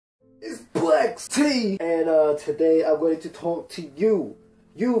It's Plex T, and today I'm going to talk to you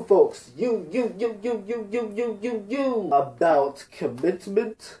folks, you, about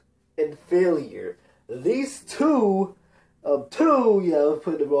commitment and failure. These two, yeah, I was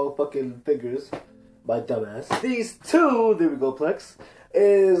putting the wrong fucking fingers, my dumbass. These two, there we go, Plex,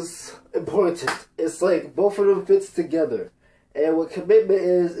 is important. It's like both of them fits together, and what commitment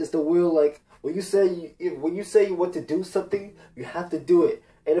is the real, like, when you say you want to do something, you have to do it.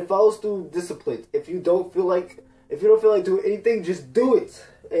 And it follows through discipline. If you don't feel like doing anything, just do it.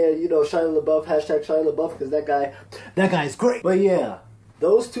 And you know, Shia LaBeouf, hashtag Shia LaBeouf, because that guy's great. But yeah,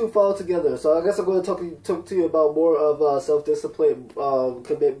 those two follow together. So I guess I'm going to talk to you about more of self-discipline,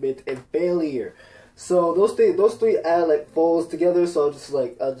 commitment, and failure. So those three falls together. So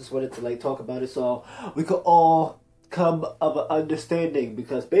I just wanted to talk about it so we could all come of an understanding.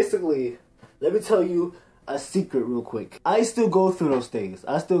 Because basically, let me tell you a secret real quick. I still go through those things.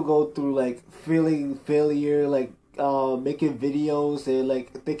 I still go through feeling failure, making videos and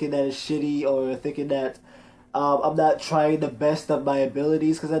thinking that it's shitty, or thinking that I'm not trying the best of my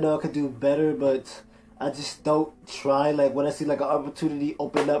abilities, because I know I could do better, but I just don't try. When I see an opportunity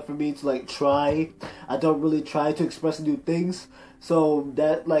open up for me to try, I don't really try to express new things. So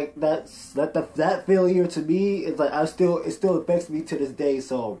that failure to me is it still affects me to this day.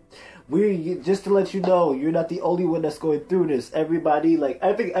 So just to let you know, you're not the only one that's going through this. Everybody,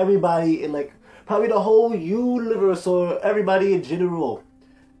 I think everybody in probably the whole universe, or everybody in general,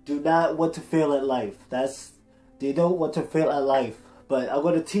 do not want to fail at life. They don't want to fail at life. But I'm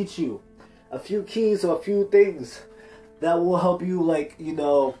going to teach you a few keys or a few things that will help you,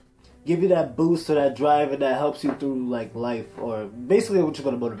 give you that boost or that drive, and that helps you through life, or basically which is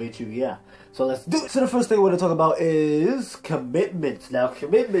going to motivate you. Yeah, so let's do it. So the first thing I want to talk about is commitment. Now,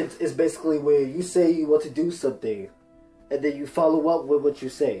 commitment is basically where you say you want to do something and then you follow up with what you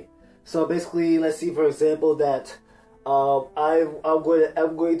say. So basically, let's see, for example, that I'm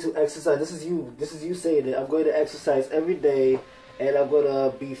going to exercise. This is you saying it. I'm going to exercise every day and I'm going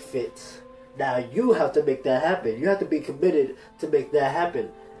to be fit. Now you have to make that happen. You have to be committed to make that happen.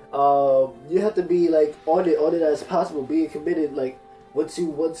 You have to be on it as possible, being committed. Once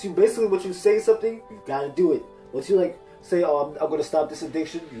you say something, you gotta do it. Once you say, oh, I'm gonna stop this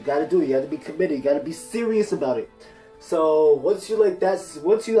addiction, you gotta do it. You have to be committed. You gotta be serious about it. So once you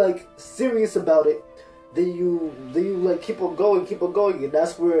serious about it, then you keep on going, and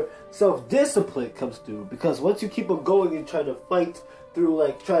that's where self-discipline comes through. Because once you keep on going and trying to fight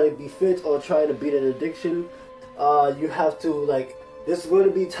through trying to be fit or trying to beat an addiction, you have to there's going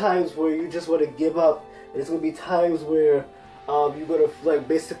to be times where you just want to give up. There's going to be times where you're going to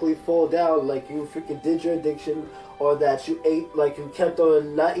basically fall down, you freaking did your addiction, or that you ate, you kept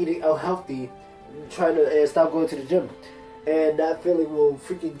on not eating unhealthy, trying to stop going to the gym. And that feeling will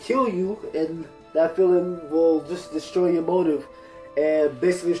freaking kill you, and that feeling will just destroy your motive and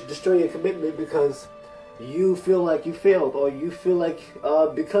basically destroy your commitment, because you feel like you failed, or you feel like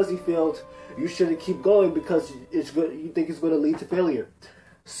because you failed, you shouldn't keep going because you think it's going to lead to failure.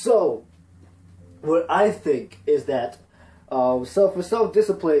 So, what I think is that for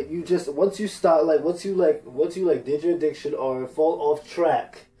self-discipline, you just once you did your addiction or fall off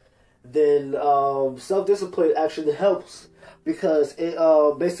track, then self-discipline actually helps, because it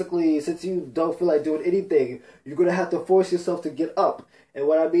basically, since you don't feel like doing anything, you're gonna have to force yourself to get up. And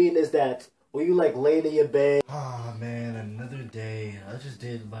what I mean is that when you laying in your bed, oh man, another day. I just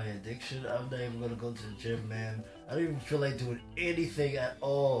did my addiction. I'm not even gonna go to the gym, man. I don't even feel like doing anything at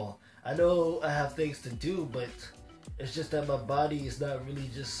all. I know I have things to do, but it's just that my body is not really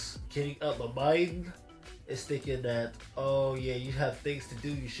just getting up. My mind is thinking that, oh yeah, you have things to do,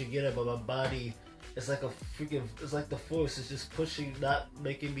 you should get up. But my body, it's like the force is just pushing, not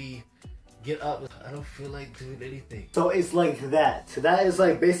making me get up. I don't feel like doing anything. So it's like that. So that is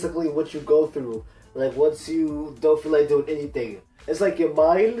basically what you go through. Once you don't feel like doing anything, it's your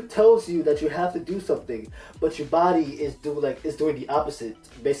mind tells you that you have to do something, but your body is doing the opposite.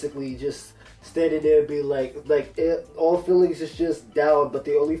 Basically, just standing there, being all feelings is just down, but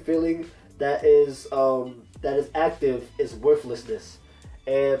the only feeling that is active is worthlessness.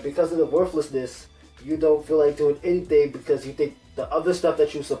 And because of the worthlessness, you don't feel like doing anything, because you think the other stuff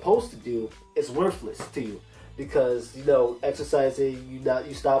that you're supposed to do is worthless to you, because exercising, you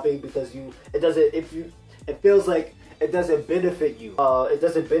stopping because it feels like it doesn't benefit you. It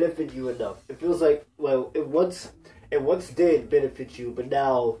doesn't benefit you enough. It feels like, well, it once did benefit you, but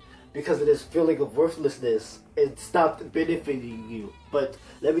now because of this feeling of worthlessness, it stopped benefiting you. But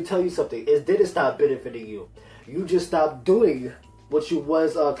let me tell you something, it didn't stop benefiting you. You just stopped doing what you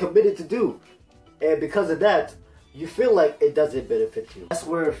was committed to do. And because of that, you feel like it doesn't benefit you. That's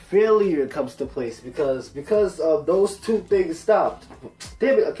where failure comes to place, because of those two things stopped.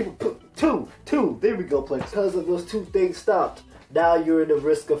 Damn it, I keep two. There we go, Plex. Because of those two things stopped, now you're in the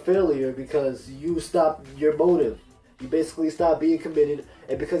risk of failure because you stopped your motive. You basically stop being committed,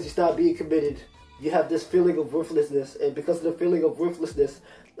 and because you stop being committed, you have this feeling of worthlessness, and because of the feeling of worthlessness,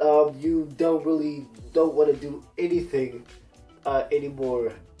 you don't want to do anything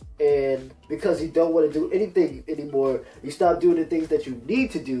anymore. And because you don't want to do anything anymore, you stop doing the things that you need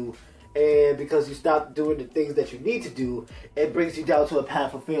to do. And because you stop doing the things that you need to do, it brings you down to a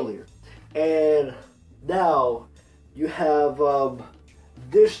path of failure. And now you have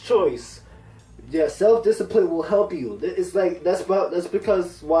this choice. Yeah, self-discipline will help you. It's like that's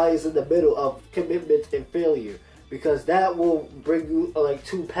because why it's in the middle of commitment and failure, because that will bring you like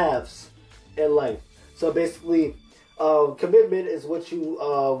two paths in life. So basically, commitment is what you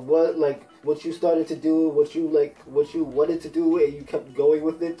what you started to do, what you wanted to do, and you kept going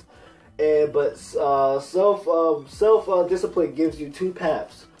with it. But self discipline gives you two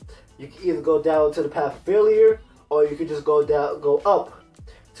paths. You can either go down to the path of failure, or you can just go up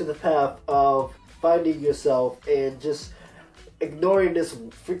to the path of finding yourself and just ignoring this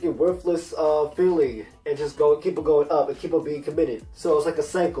freaking worthless feeling, and just keep on going up and keep on being committed. So it's like a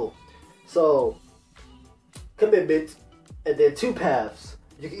cycle. So commitment, and then two paths.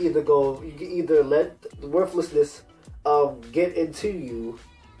 You can either let the worthlessness get into you,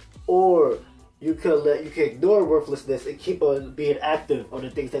 or you can ignore worthlessness and keep on being active on the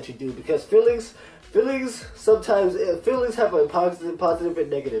things that you do, because feelings sometimes have a positive and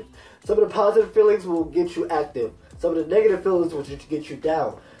negative. Some of the positive feelings will get you active. Some of the negative feelings will just get you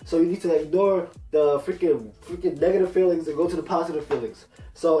down. So you need to ignore the freaking negative feelings and go to the positive feelings.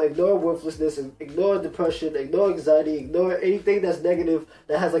 So ignore worthlessness, ignore depression, ignore anxiety, ignore anything that's negative,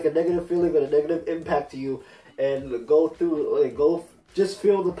 that has like a negative feeling or a negative impact to you, and just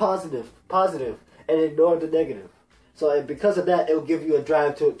feel the positive, and ignore the negative. So, and because of that, it will give you a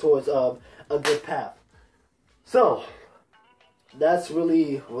drive towards a good path. So that's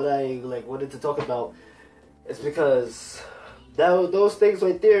really what I wanted to talk about. It's because those things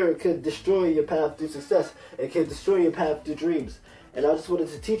right there could destroy your path to success. It can destroy your path to dreams. And I just wanted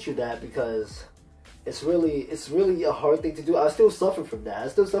to teach you that, because it's really a hard thing to do. I still suffer from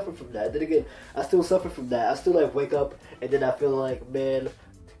that. Then again, I still suffer from that. I still wake up and then I feel like, man,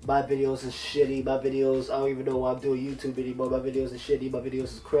 my videos is shitty. My videos, I don't even know why I'm doing YouTube anymore. My videos is shitty. My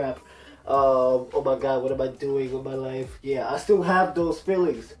videos is crap. Oh my God, what am I doing with my life? Yeah, I still have those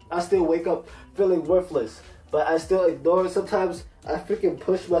feelings. I still wake up feeling worthless, but I still ignore it. Sometimes I freaking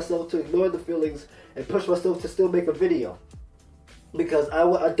push myself to ignore the feelings and push myself to still make a video, because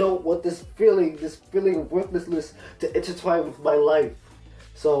I don't want this feeling of worthlessness to intertwine with my life.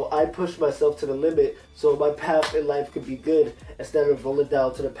 So I push myself to the limit so my path in life could be good, instead of rolling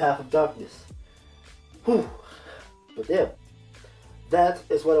down to the path of darkness. Whew. But damn, that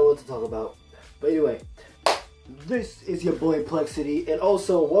is what I want to talk about. But anyway, this is your boy Plexity. And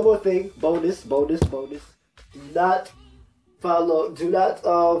also, one more thing, bonus. Do not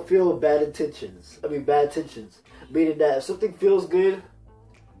feel bad intentions. Bad intentions. Meaning that if something feels good,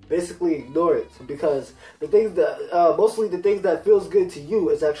 basically ignore it, because the things that mostly the things that feels good to you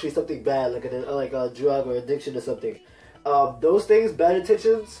is actually something bad, like a drug or addiction or something. Those things, bad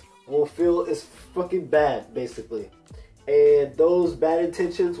intentions, will feel is fucking bad, basically, and those bad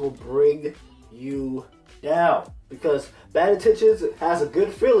intentions will bring you down, because bad intentions has a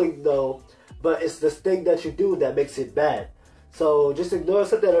good feeling though, but it's this thing that you do that makes it bad. So just ignore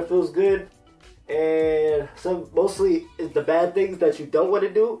something that feels good. And mostly the bad things that you don't want to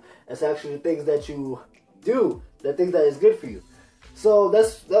do, it's actually the things that you do, the things that is good for you. So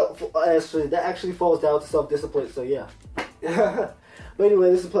that actually falls down to self-discipline. So yeah. But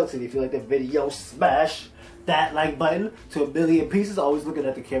anyway, this is Plexity. If you like the video, smash that like button to 1,000,000 pieces. Always looking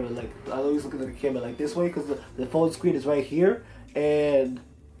at the camera like this way, because the phone screen is right here and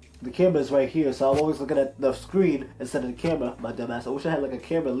the camera is right here. So I'm always looking at the screen instead of the camera. My dumbass. I wish I had like a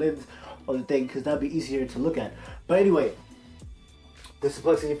camera lens on the thing, because that'd be easier to look at. But anyway, this is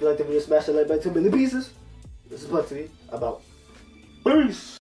Plexity. If you like the video, smash that like button to 1,000,000 pieces. This is Plexity. I'm out. Peace.